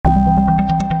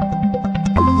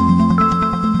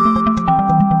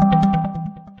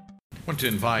to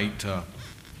invite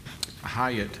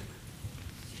Hyatt.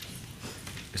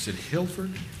 Is it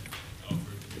Hilford?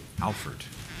 Alford.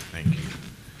 Thank you.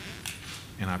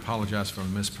 And I apologize for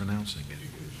mispronouncing it.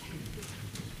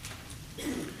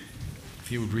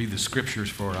 If you would read the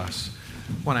scriptures for us,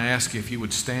 I want to ask you if you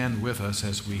would stand with us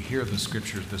as we hear the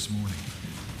scriptures this morning.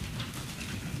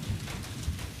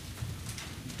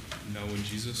 Now when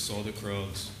Jesus saw the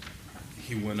crowds,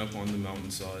 he went up on the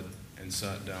mountainside and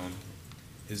sat down.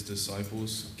 His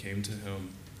disciples came to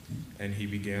him, and he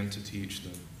began to teach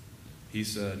them. He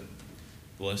said,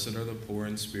 "Blessed are the poor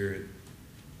in spirit,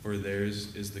 for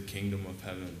theirs is the kingdom of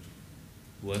heaven.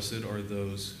 Blessed are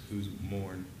those who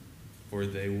mourn, for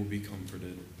they will be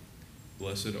comforted.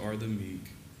 Blessed are the meek,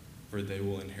 for they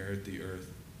will inherit the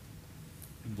earth.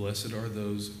 Blessed are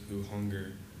those who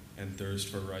hunger and thirst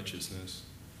for righteousness,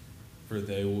 for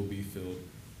they will be filled.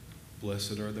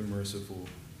 Blessed are the merciful,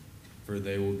 for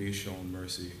they will be shown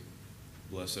mercy.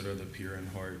 Blessed are the pure in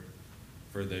heart,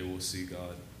 for they will see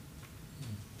God."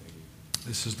 Thank you.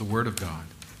 This is the word of God.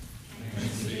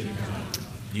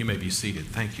 You may be seated.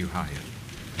 Thank you, Hyatt.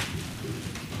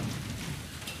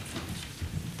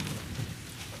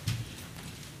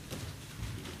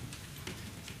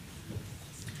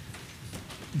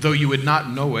 Though you would not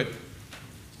know it,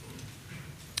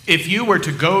 if you were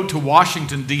to go to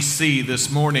Washington, D.C. this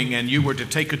morning and you were to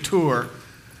take a tour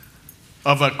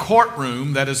of a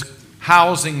courtroom that is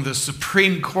housing the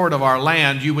Supreme Court of our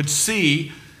land, you would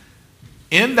see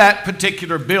in that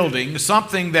particular building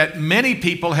something that many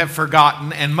people have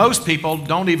forgotten and most people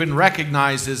don't even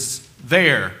recognize is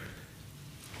there,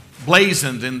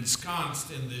 blazoned and ensconced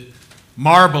in the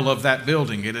marble of that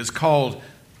building. It is called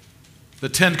the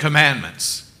Ten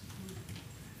Commandments.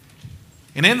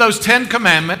 And in those Ten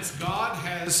Commandments, God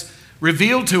has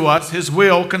revealed to us His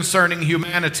will concerning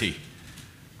humanity.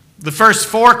 The first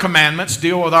 4 commandments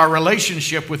deal with our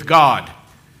relationship with God.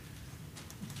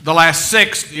 The last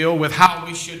 6 deal with how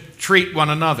we should treat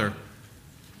one another.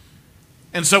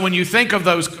 And so when you think of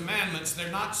those commandments,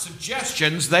 they're not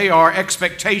suggestions, they are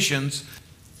expectations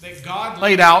that God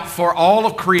laid out for all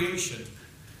of creation.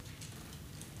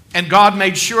 And God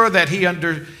made sure that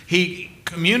He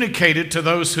communicated to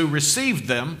those who received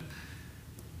them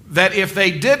that if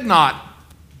they did not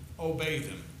obey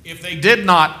them, if they did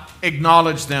not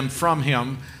acknowledge them from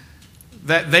Him,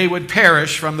 that they would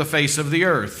perish from the face of the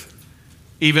earth.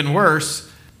 Even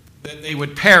worse, that they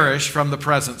would perish from the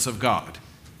presence of God.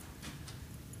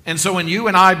 And so when you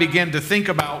and I begin to think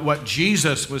about what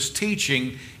Jesus was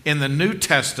teaching in the New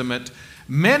Testament,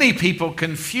 many people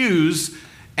confuse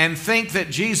and think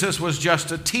that Jesus was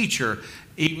just a teacher.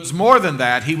 He was more than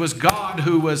that. He was God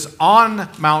who was on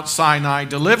Mount Sinai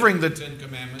delivering the Ten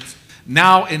Commandments,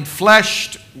 now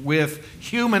enfleshed with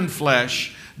human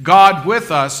flesh, God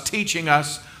with us, teaching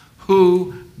us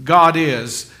who God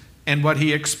is and what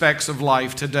He expects of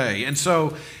life today. And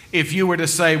so if you were to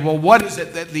say, well, what is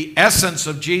it that the essence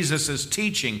of Jesus is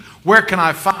teaching? Where can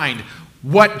I find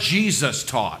what Jesus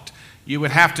taught? You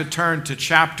would have to turn to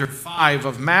chapter 5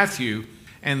 of Matthew,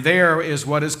 and there is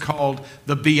what is called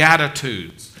the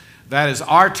Beatitudes. That is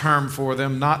our term for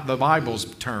them, not the Bible's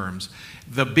terms.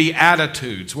 The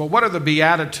Beatitudes. Well, what are the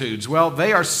Beatitudes? Well,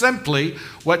 they are simply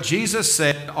what Jesus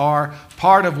said are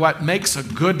part of what makes a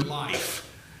good life.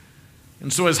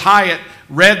 And so as Hyatt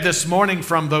read this morning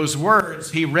from those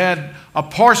words, he read a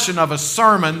portion of a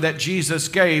sermon that Jesus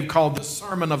gave called the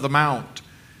Sermon of the Mount.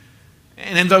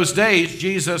 And in those days,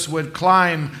 Jesus would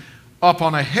climb up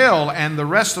on a hill and the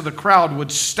rest of the crowd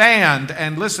would stand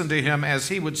and listen to him as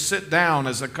he would sit down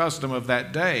as a custom of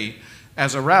that day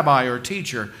as a rabbi or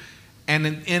teacher. And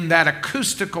in that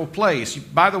acoustical place,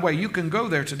 by the way, you can go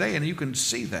there today and you can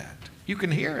see that. You can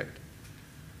hear it.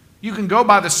 You can go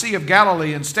by the Sea of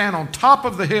Galilee and stand on top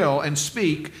of the hill and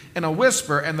speak in a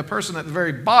whisper, and the person at the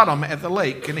very bottom at the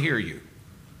lake can hear you.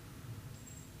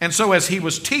 And so as he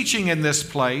was teaching in this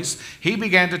place, he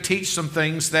began to teach some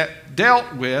things that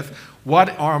dealt with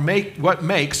what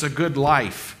makes a good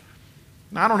life.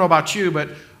 Now, I don't know about you, but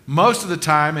most of the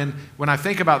time, and when I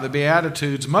think about the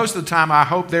Beatitudes, most of the time I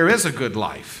hope there is a good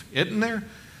life, isn't there?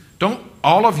 Don't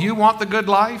all of you want the good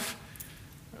life?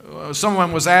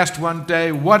 Someone was asked one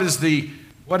day, what is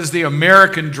the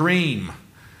American dream?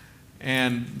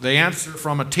 And the answer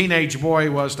from a teenage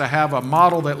boy was to have a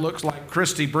model that looks like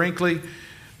Christy Brinkley,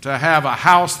 to have a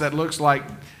house that looks like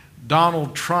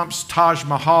Donald Trump's Taj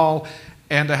Mahal,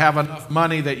 and to have enough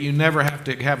money that you never have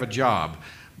to have a job.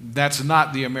 That's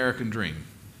not the American dream.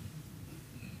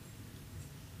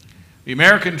 The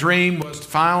American dream was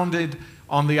founded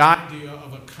on the idea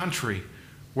of a country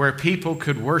where people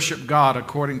could worship God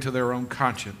according to their own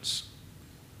conscience.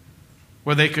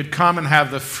 where they could come and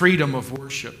have the freedom of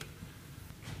worship,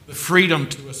 the freedom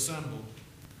to assemble,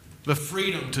 the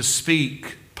freedom to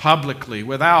speak publicly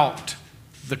without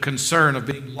the concern of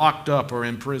being locked up or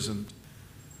imprisoned,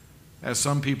 as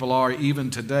some people are even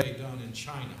today done in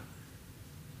China,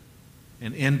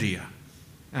 in India,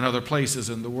 and other places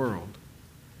in the world.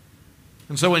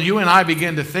 And so when you and I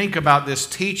begin to think about this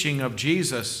teaching of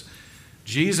Jesus,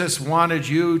 Jesus wanted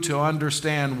you to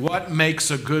understand what makes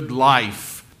a good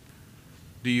life.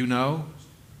 Do you know?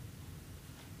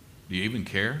 Do you even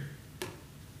care?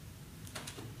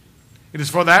 It is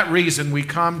for that reason we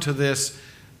come to this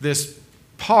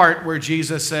part where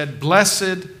Jesus said,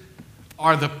 "Blessed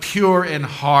are the pure in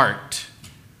heart."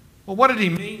 Well, what did he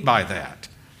mean by that?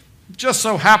 It just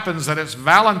so happens that it's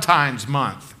Valentine's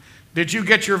month. Did you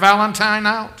get your Valentine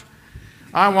out?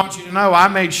 I want you to know I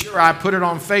made sure I put it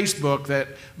on Facebook that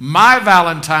my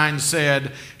Valentine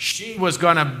said she was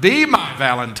going to be my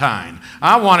Valentine.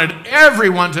 I wanted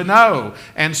everyone to know.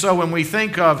 And so when we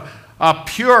think of a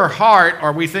pure heart,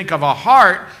 or we think of a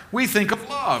heart, we think of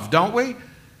love, don't we?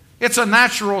 It's a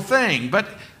natural thing. But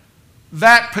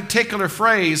that particular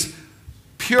phrase,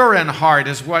 pure in heart,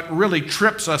 is what really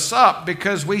trips us up,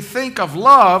 because we think of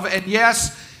love, and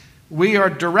yes, we are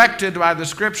directed by the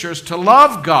Scriptures to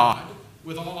love God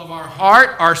with all of our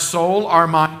heart, our soul, our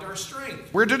mind, our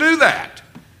strength. We're to do that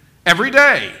every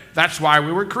day. That's why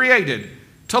we were created,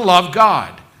 to love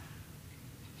God.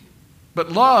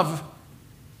 But love,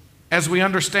 as we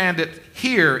understand it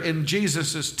here in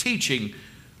Jesus' teaching,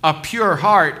 a pure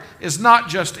heart, is not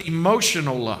just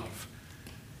emotional love.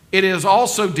 It is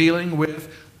also dealing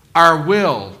with our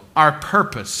will, our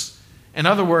purpose. In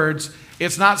other words,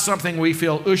 it's not something we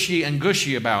feel ushy and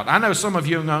gushy about. I know some of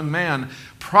you young men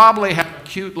probably have a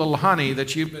cute little honey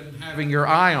that you've been having your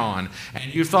eye on,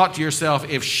 and you thought to yourself,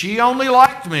 if she only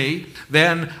liked me,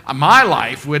 then my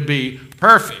life would be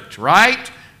perfect,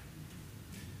 right?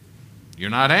 You're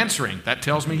not answering. That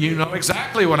tells me you know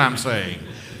exactly what I'm saying.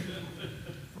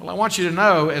 Well, I want you to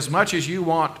know, as much as you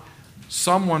want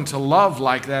someone to love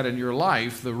like that in your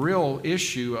life, the real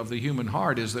issue of the human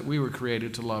heart is that we were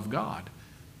created to love God,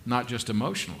 not just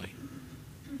emotionally.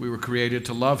 We were created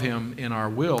to love Him in our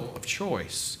will of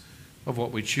choice of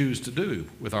what we choose to do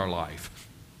with our life.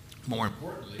 More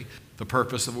importantly, the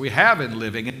purpose that we have in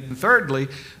living. And thirdly,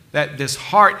 that this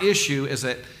heart issue is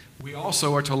that we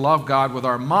also are to love God with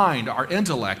our mind, our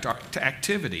intellect, our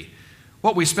activity.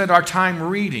 What we spend our time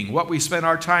reading, what we spend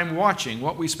our time watching,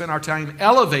 what we spend our time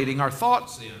elevating our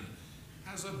thoughts in,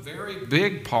 has a very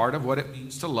big part of what it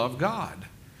means to love God.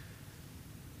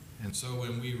 And so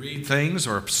when we read things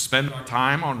or spend our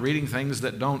time on reading things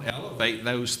that don't elevate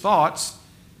those thoughts,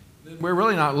 then we're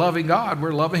really not loving God,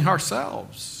 we're loving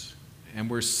ourselves. And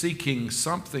we're seeking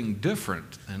something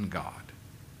different than God.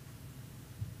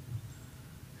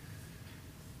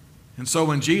 And so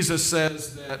when Jesus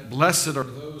says that blessed are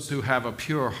those who have a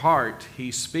pure heart,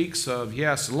 he speaks of,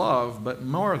 yes, love, but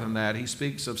more than that, he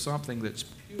speaks of something that's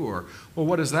pure. Well,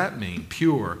 what does that mean,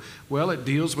 pure? Well, it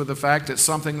deals with the fact that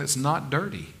something that's not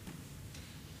dirty.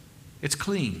 It's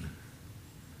clean.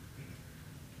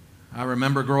 I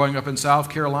remember growing up in South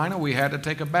Carolina, we had to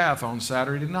take a bath on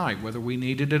Saturday night, whether we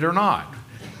needed it or not,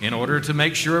 in order to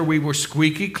make sure we were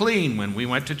squeaky clean when we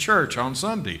went to church on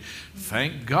Sunday.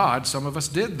 Thank God some of us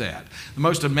did that. The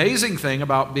most amazing thing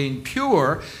about being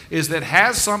pure is that it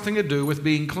has something to do with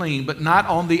being clean, but not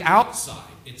on the outside.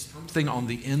 It's something on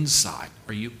the inside.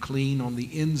 Are you clean on the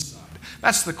inside?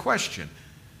 That's the question.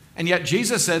 And yet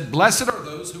Jesus said, blessed are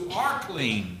those who are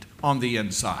cleaned on the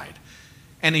inside.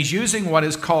 And he's using what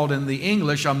is called in the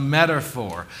English a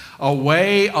metaphor, a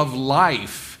way of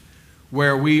life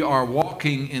where we are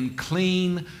walking in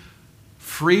clean,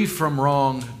 free from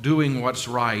wrong, doing what's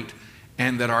right,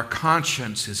 and that our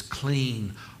conscience is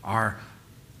clean, our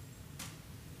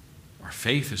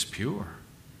faith is pure,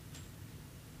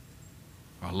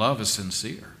 our love is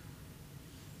sincere.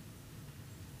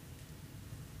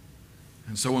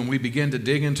 And so when we begin to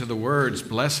dig into the words,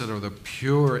 blessed are the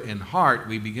pure in heart,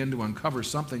 we begin to uncover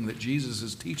something that Jesus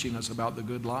is teaching us about the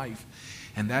good life.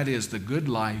 And that is the good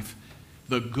life.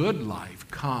 The good life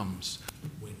comes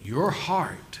when your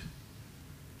heart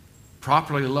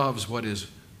properly loves what is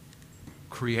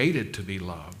created to be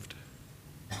loved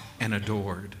and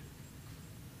adored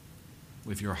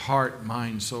with your heart,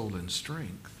 mind, soul, and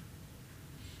strength.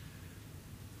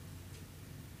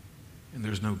 And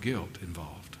there's no guilt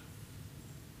involved.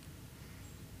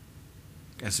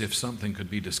 As if something could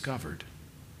be discovered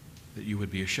that you would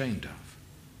be ashamed of.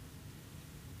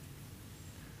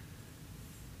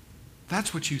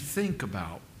 That's what you think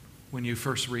about when you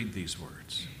first read these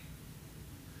words.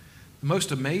 The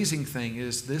most amazing thing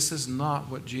is this is not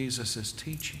what Jesus is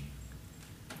teaching.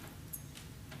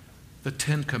 The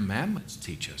Ten Commandments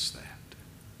teach us that.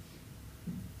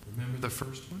 Remember the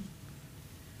first one?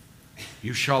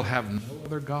 You shall have no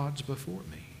other gods before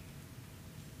me.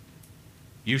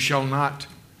 You shall not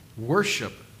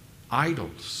worship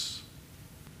idols.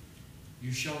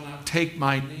 You shall not take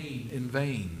my name in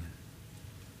vain.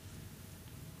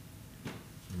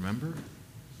 Remember?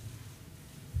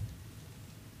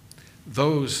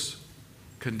 Those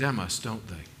condemn us, don't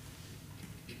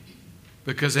they?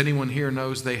 Because anyone here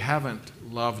knows they haven't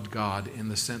loved God in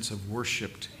the sense of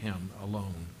worshiped Him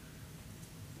alone.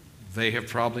 They have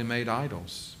probably made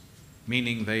idols,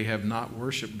 meaning they have not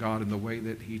worshiped God in the way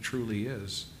that He truly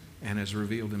is and has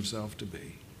revealed Himself to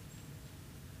be.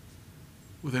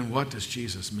 Well, then what does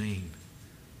Jesus mean?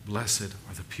 Blessed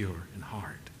are the pure in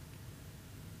heart.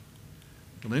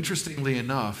 Well, interestingly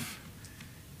enough,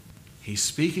 He's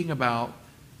speaking about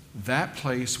that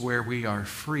place where we are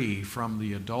free from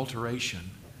the adulteration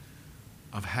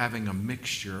of having a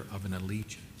mixture of an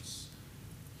allegiance.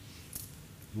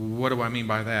 What do I mean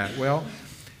by that? Well,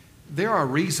 there are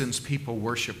reasons people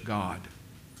worship God.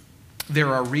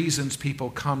 There are reasons people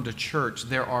come to church.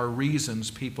 There are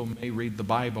reasons people may read the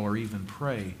Bible or even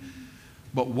pray.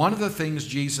 But one of the things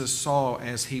Jesus saw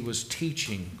as He was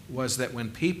teaching was that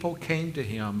when people came to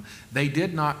Him, they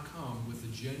did not come with the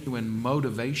genuine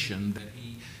motivation that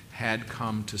He had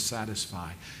come to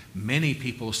satisfy. Many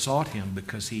people sought Him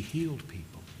because He healed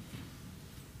people.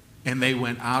 And they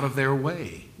went out of their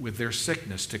way with their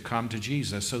sickness to come to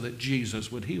Jesus so that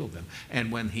Jesus would heal them.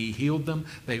 And when He healed them,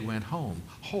 they went home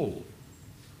whole,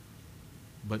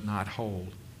 but not whole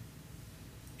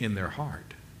in their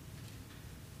heart.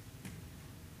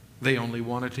 They only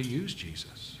wanted to use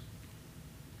Jesus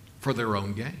for their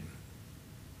own gain.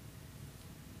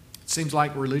 It seems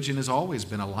like religion has always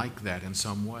been like that in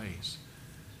some ways.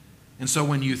 And so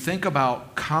when you think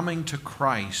about coming to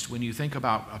Christ, when you think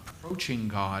about approaching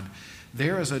God,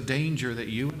 there is a danger that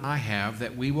you and I have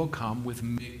that we will come with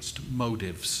mixed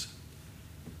motives.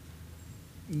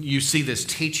 You see this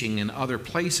teaching in other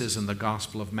places in the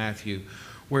Gospel of Matthew,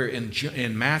 where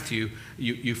in Matthew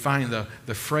you find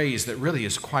the phrase that really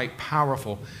is quite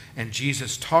powerful, and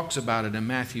Jesus talks about it in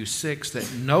Matthew 6,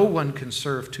 that no one can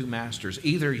serve two masters.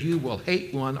 Either you will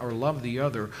hate one or love the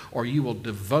other, or you will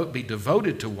be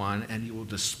devoted to one and you will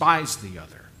despise the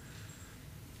other.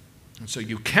 And so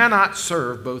you cannot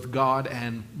serve both God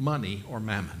and money or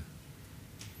mammon.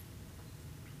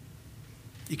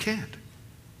 You can't.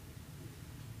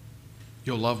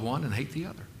 You'll love one and hate the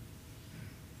other.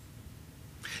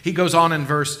 He goes on in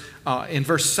verse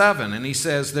 7, and he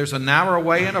says, there's a narrow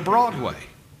way and a broad way.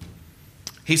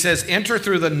 He says, enter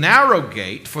through the narrow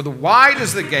gate, for the wide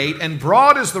is the gate and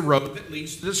broad is the road that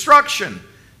leads to destruction,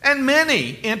 and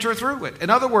many enter through it. In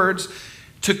other words,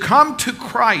 to come to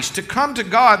Christ, to come to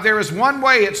God, there is one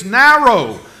way, it's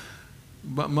narrow.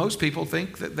 But most people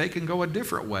think that they can go a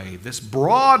different way, this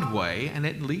broad way, and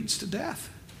it leads to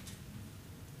death.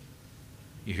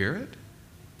 You hear it?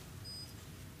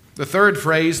 The third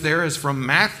phrase there is from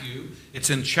Matthew. It's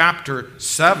in chapter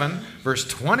 7, verse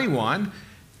 21.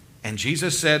 And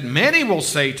Jesus said, many will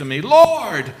say to me,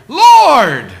 Lord,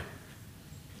 Lord.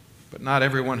 But not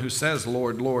everyone who says,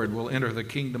 Lord, Lord, will enter the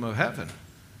kingdom of heaven,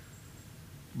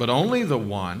 but only the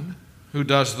one who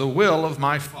does the will of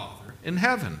my Father in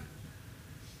heaven.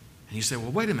 And you say,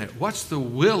 well, wait a minute. What's the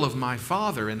will of my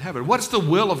Father in heaven? What's the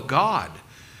will of God?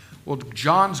 Well,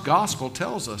 John's gospel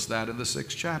tells us that in the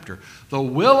 6th chapter. The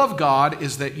will of God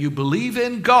is that you believe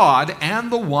in God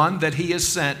and the one that He has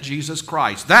sent, Jesus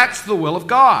Christ. That's the will of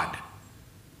God.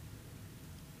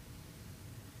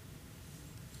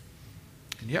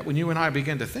 And yet when you and I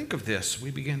begin to think of this, we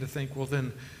begin to think, well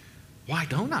then, why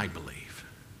don't I believe?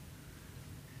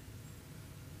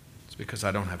 It's because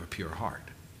I don't have a pure heart.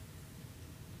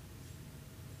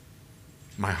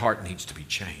 My heart needs to be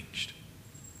changed.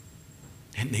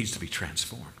 It needs to be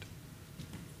transformed.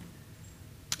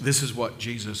 This is what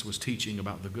Jesus was teaching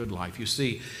about the good life. You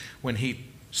see, when He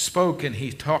spoke and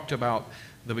He talked about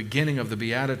the beginning of the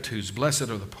Beatitudes, blessed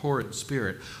are the poor in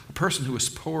spirit, a person who is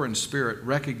poor in spirit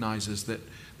recognizes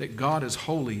that God is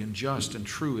holy and just and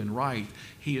true and right.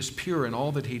 He is pure in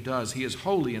all that He does. He is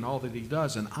holy in all that He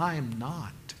does, and I am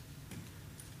not.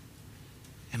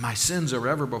 And my sins are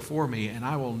ever before me, and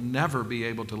I will never be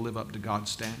able to live up to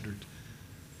God's standard.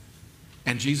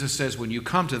 And Jesus says, when you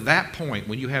come to that point,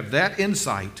 when you have that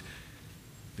insight,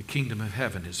 the kingdom of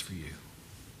heaven is for you.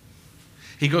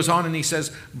 He goes on and he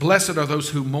says, blessed are those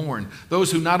who mourn,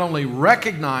 those who not only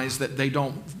recognize that they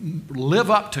don't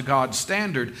live up to God's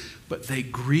standard, but they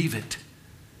grieve it.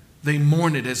 They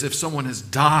mourn it as if someone has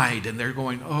died, and they're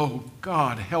going, "Oh,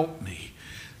 God, help me."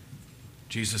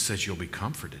 Jesus says you'll be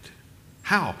comforted.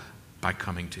 How? By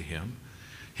coming to Him.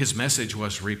 His message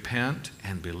was repent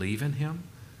and believe in Him.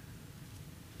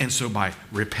 And so by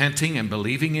repenting and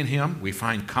believing in Him, we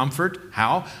find comfort.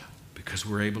 How? Because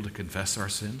we're able to confess our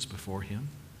sins before Him,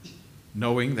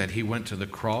 knowing that He went to the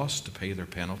cross to pay their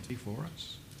penalty for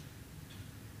us.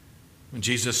 When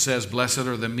Jesus says, "Blessed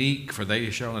are the meek, for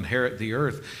they shall inherit the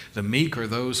earth," the meek are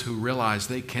those who realize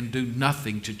they can do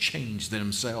nothing to change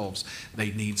themselves.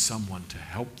 They need someone to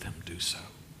help them do so.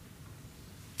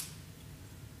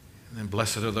 And then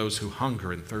blessed are those who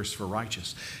hunger and thirst for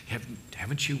righteousness.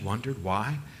 Haven't you wondered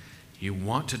why you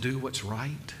want to do what's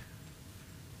right,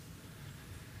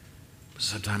 but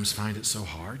sometimes find it so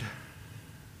hard?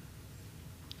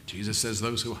 Jesus says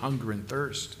those who hunger and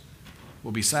thirst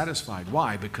will be satisfied.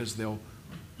 Why? Because they'll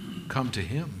come to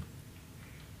Him,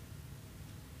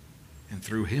 and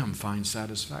through Him find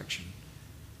satisfaction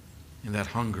in that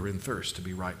hunger and thirst to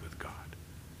be right with God.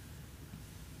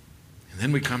 And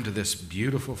then we come to this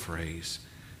beautiful phrase,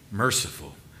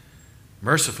 merciful.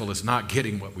 Merciful is not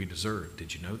getting what we deserve.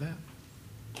 Did you know that?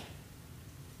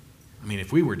 I mean,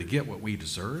 if we were to get what we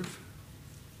deserve,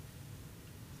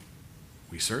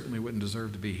 we certainly wouldn't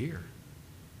deserve to be here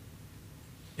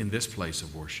in this place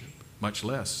of worship, much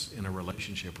less in a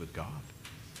relationship with God.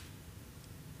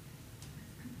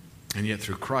 And yet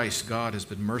through Christ, God has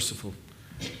been merciful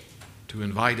to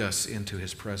invite us into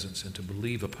His presence and to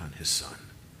believe upon His Son.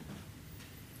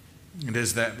 It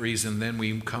is that reason then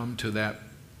we come to that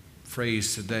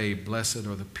phrase today, "Blessed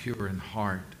are the pure in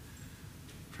heart,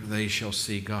 for they shall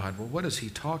see God." Well, what is he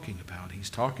talking about? He's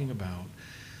talking about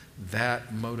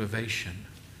that motivation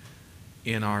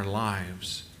in our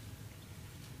lives.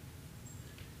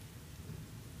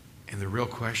 And the real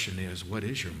question is, what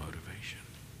is your motivation?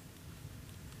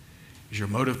 Is your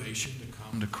motivation to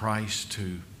come to Christ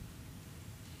to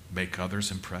make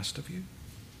others impressed of you?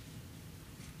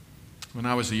 When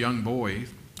I was a young boy,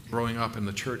 growing up in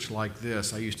the church like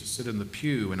this, I used to sit in the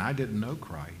pew and I didn't know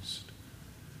Christ.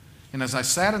 And as I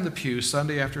sat in the pew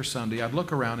Sunday after Sunday, I'd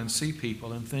look around and see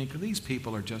people and think, these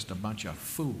people are just a bunch of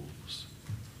fools.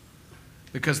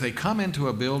 Because they come into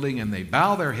a building and they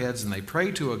bow their heads and they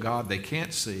pray to a God they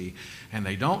can't see and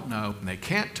they don't know and they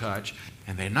can't touch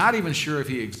and they're not even sure if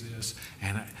He exists,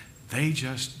 and they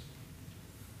just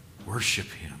worship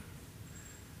Him.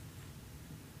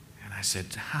 And I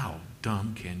said, how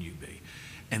dumb can you be?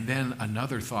 And then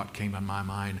another thought came in my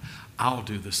mind, I'll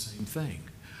do the same thing.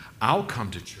 I'll come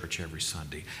to church every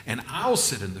Sunday, and I'll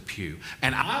sit in the pew,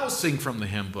 and I'll sing from the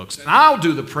hymn books, and I'll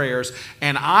do the prayers,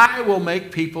 and I will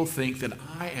make people think that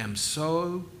I am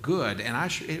so good. And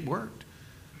it worked.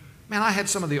 Man, I had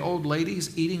some of the old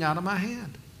ladies eating out of my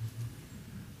hand.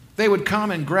 They would come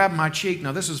and grab my cheek.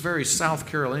 Now, this is very South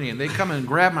Carolinian. They'd come and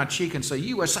grab my cheek and say,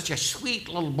 "You are such a sweet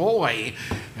little boy."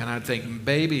 And I'd think,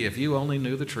 baby, if you only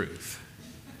knew the truth.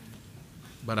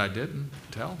 But I didn't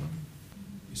tell them.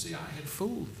 You see, I had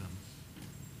fooled them.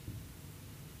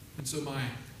 And so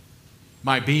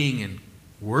my being in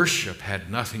worship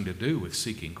had nothing to do with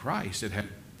seeking Christ. It had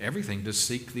everything to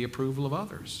seek the approval of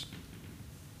others.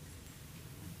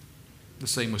 The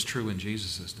same was true in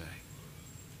Jesus' day.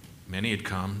 Many had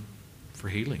come for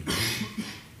healing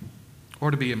or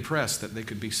to be impressed that they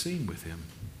could be seen with Him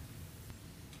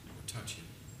or touch Him.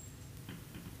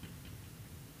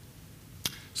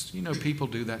 So, you know, people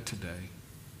do that today.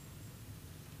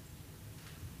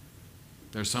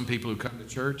 There are some people who come to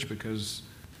church because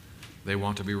they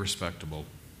want to be respectable.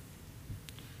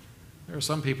 There are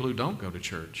some people who don't go to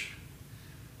church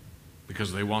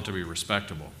because they want to be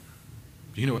respectable.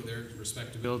 Do you know what their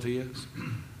respectability is?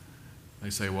 They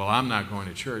say, well, I'm not going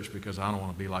to church because I don't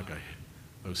want to be like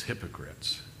those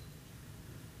hypocrites.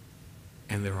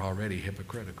 And they're already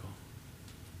hypocritical.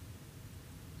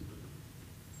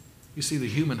 You see, the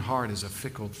human heart is a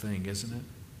fickle thing, isn't it?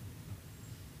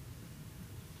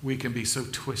 We can be so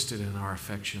twisted in our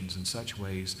affections in such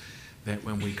ways that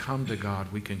when we come to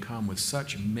God, we can come with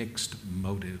such mixed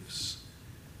motives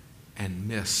and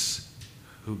miss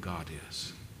who God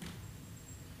is.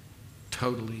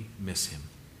 Totally miss Him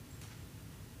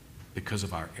because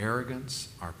of our arrogance,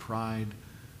 our pride,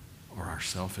 or our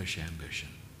selfish ambition.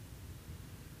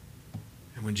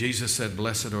 And when Jesus said,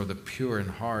 "Blessed are the pure in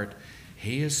heart,"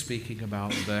 He is speaking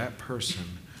about that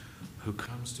person who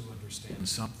comes to understand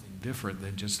something different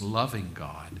than just loving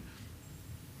God.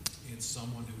 It's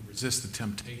someone who resists the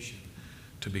temptation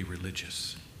to be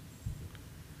religious.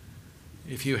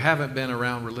 If you haven't been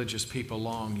around religious people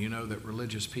long, you know that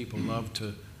religious people love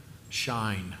to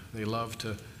shine. They love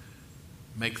to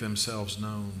make themselves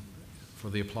known for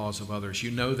the applause of others.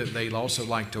 You know that they also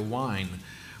like to whine.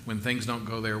 When things don't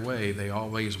go their way, they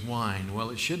always whine. Well,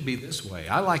 it should be this way.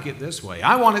 I like it this way.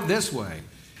 I want it this way.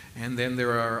 And then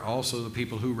there are also the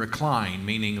people who recline,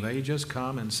 meaning they just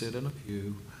come and sit in a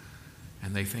pew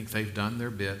and they think they've done their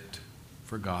bit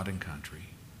for God and country.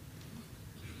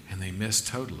 And they miss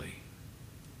totally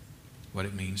what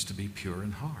it means to be pure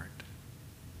in heart.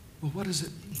 Well, what does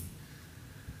it mean?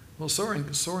 Well,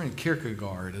 Soren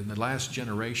Kierkegaard in the last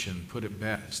generation put it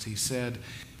best. He said,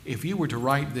 if you were to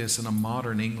write this in a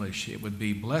modern English, it would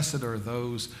be, blessed are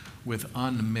those with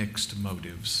unmixed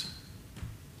motives.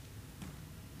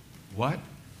 What?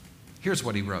 Here's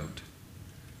what he wrote.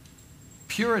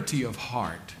 Purity of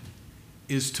heart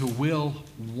is to will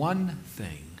one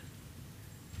thing,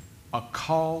 a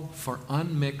call for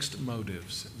unmixed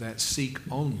motives that seek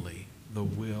only the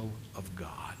will of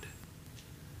God.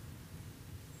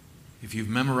 If you've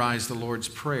memorized the Lord's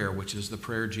Prayer, which is the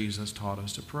prayer Jesus taught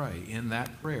us to pray, in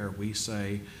that prayer we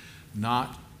say,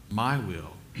 not my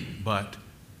will, but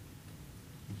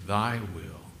thy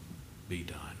will be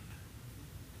done.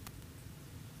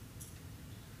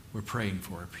 We're praying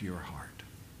for a pure heart.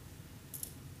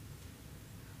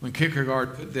 When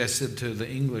Kierkegaard put this into the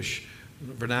English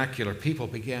vernacular, people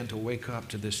began to wake up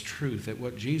to this truth that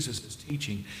what Jesus is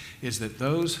teaching is that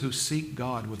those who seek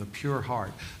God with a pure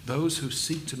heart, those who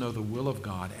seek to know the will of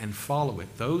God and follow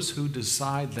it, those who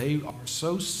decide they are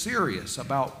so serious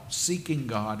about seeking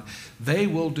God, they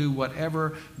will do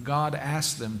whatever God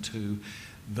asks them to.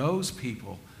 Those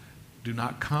people do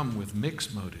not come with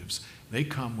mixed motives. They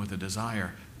come with a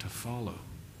desire to follow.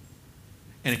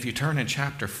 And if you turn in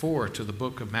chapter 4 to the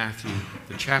book of Matthew,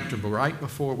 the chapter right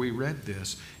before we read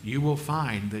this, you will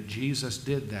find that Jesus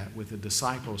did that with the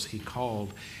disciples he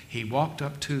called. He walked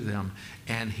up to them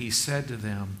and he said to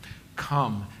them,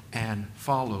 come and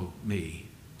follow me,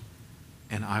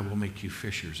 and I will make you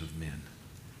fishers of men.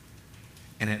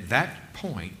 And at that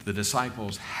point, the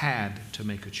disciples had to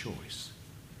make a choice.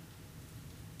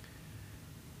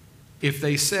 If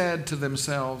they said to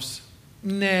themselves,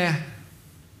 nah,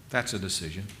 that's a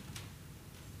decision.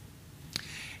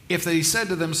 If they said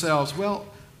to themselves, well,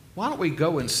 why don't we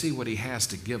go and see what he has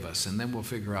to give us, and then we'll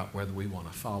figure out whether we want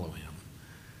to follow him.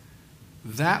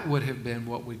 That would have been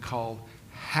what we call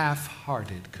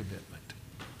half-hearted commitment.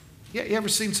 You ever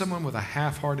seen someone with a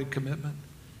half-hearted commitment?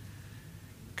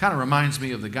 Kind of reminds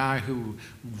me of the guy who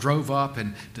drove up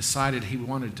and decided he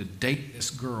wanted to date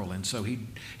this girl. And so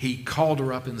he called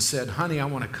her up and said, honey, I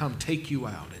want to come take you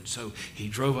out. And so he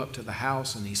drove up to the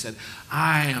house and he said,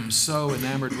 I am so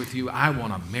enamored with you. I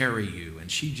want to marry you.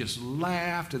 And she just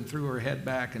laughed and threw her head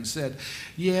back and said,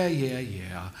 yeah.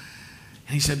 And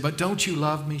he said, but don't you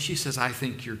love me? She says, I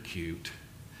think you're cute.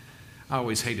 I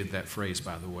always hated that phrase,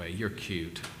 by the way, you're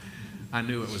cute. I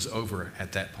knew it was over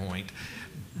at that point.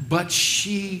 But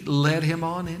she led him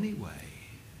on anyway.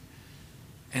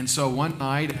 And so one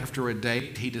night after a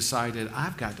date, he decided,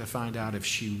 I've got to find out if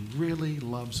she really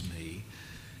loves me.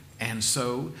 And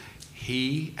so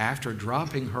he, after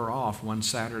dropping her off one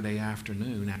Saturday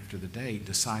afternoon after the date,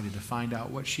 decided to find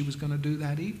out what she was going to do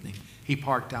that evening. He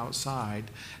parked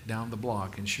outside down the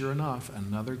block, and sure enough,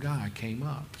 another guy came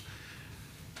up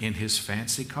in his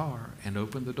fancy car and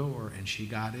opened the door, and she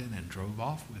got in and drove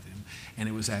off with him. And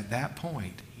it was at that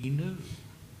point he knew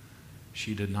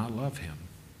she did not love him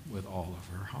with all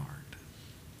of her heart.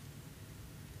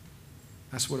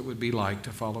 That's what it would be like to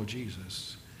follow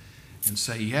Jesus and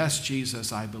say, yes,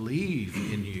 Jesus, I believe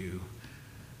in you,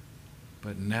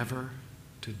 but never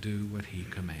to do what he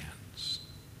commands.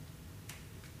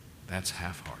 That's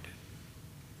half-hearted.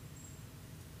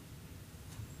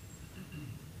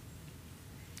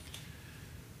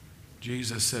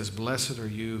 Jesus says, blessed are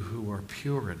you who are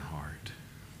pure in heart.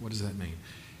 What does that mean?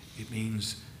 It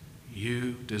means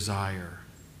you desire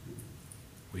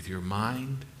with your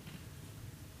mind,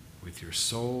 with your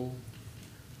soul,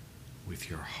 with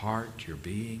your heart, your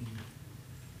being,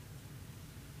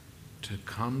 to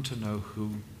come to know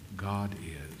who God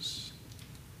is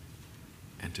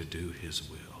and to do his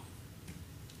will.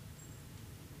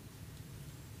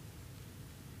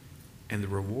 And the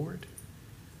reward?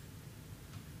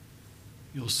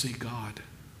 You'll see God.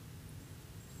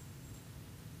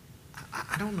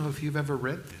 I don't know if you've ever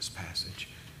read this passage.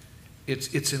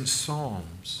 It's in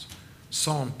Psalms.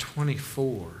 Psalm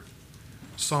 24.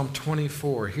 Psalm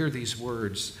 24. Hear these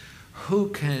words. Who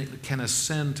can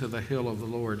ascend to the hill of the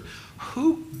Lord?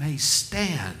 Who may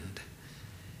stand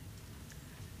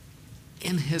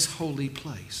in his holy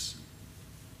place?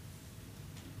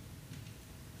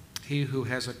 He who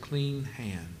has a clean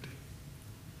hand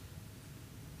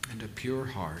and a pure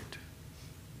heart,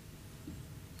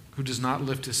 who does not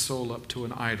lift his soul up to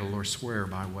an idol or swear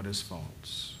by what is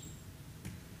false.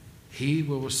 He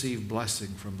will receive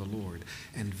blessing from the Lord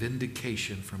and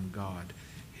vindication from God,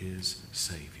 his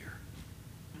Savior.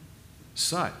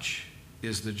 Such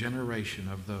is the generation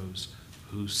of those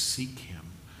who seek him,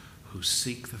 who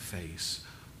seek the face,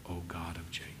 O God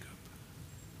of Jacob.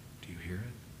 Do you hear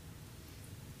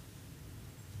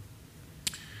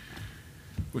it?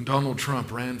 When Donald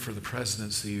Trump ran for the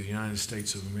presidency of the United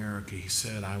States of America, he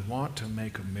said, "I want to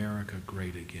make America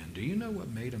great again." Do you know what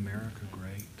made America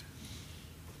great?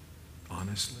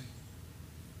 Honestly?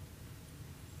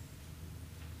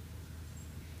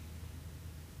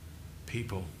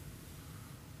 People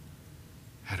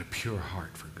had a pure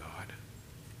heart for God.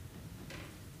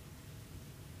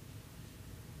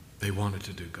 They wanted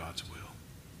to do God's will.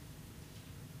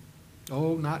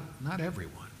 Oh, not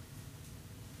everyone.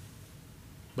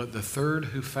 But the third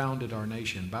who founded our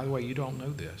nation, by the way, you don't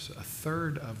know this, a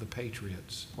third of the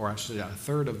patriots, or actually a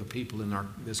third of the people in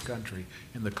this country,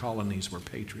 in the colonies, were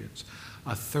patriots.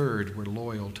 A third were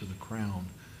loyal to the crown,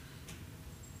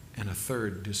 and a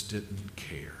third just didn't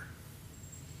care.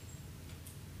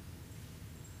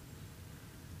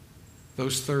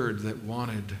 Those third that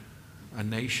wanted a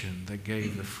nation that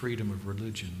gave the freedom of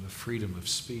religion, the freedom of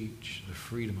speech, the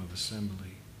freedom of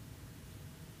assembly,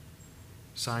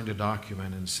 signed a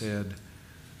document and said,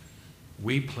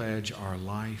 "We pledge our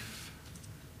life,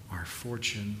 our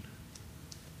fortune,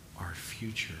 our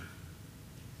future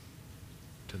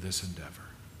to this endeavor."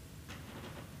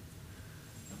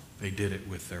 They did it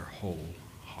with their whole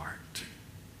heart.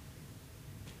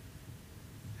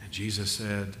 And Jesus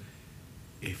said,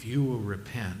 "If you will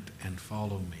repent and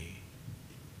follow me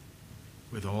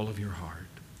with all of your heart,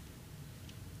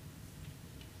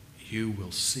 you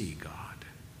will see God."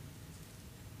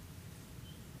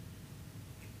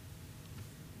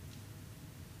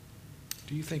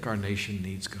 Do you think our nation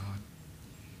needs God?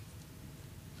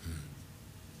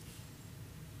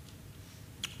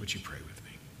 Would you pray with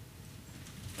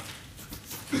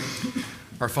me?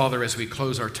 Our Father, as we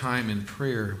close our time in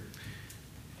prayer,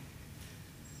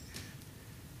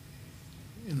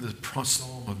 in the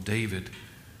Psalm of David,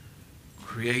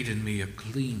 "Create in me a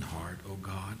clean heart, O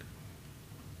God,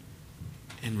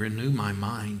 and renew my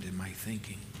mind and my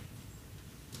thinking."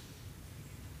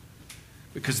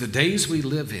 Because the days we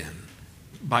live in,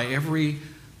 by every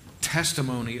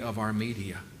testimony of our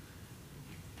media,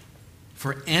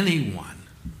 for anyone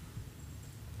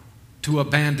to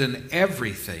abandon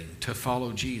everything to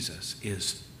follow Jesus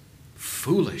is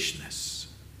foolishness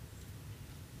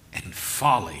and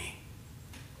folly.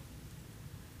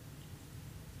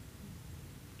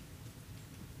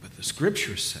 But the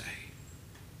scriptures say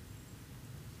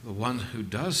the one who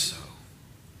does so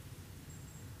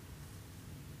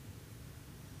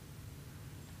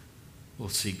will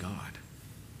see God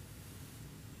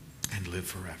and live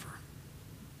forever.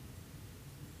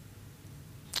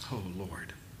 Oh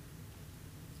Lord,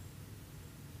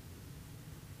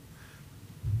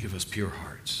 give us pure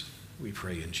hearts, we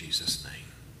pray in Jesus' name.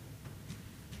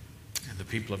 And the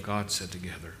people of God said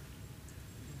together,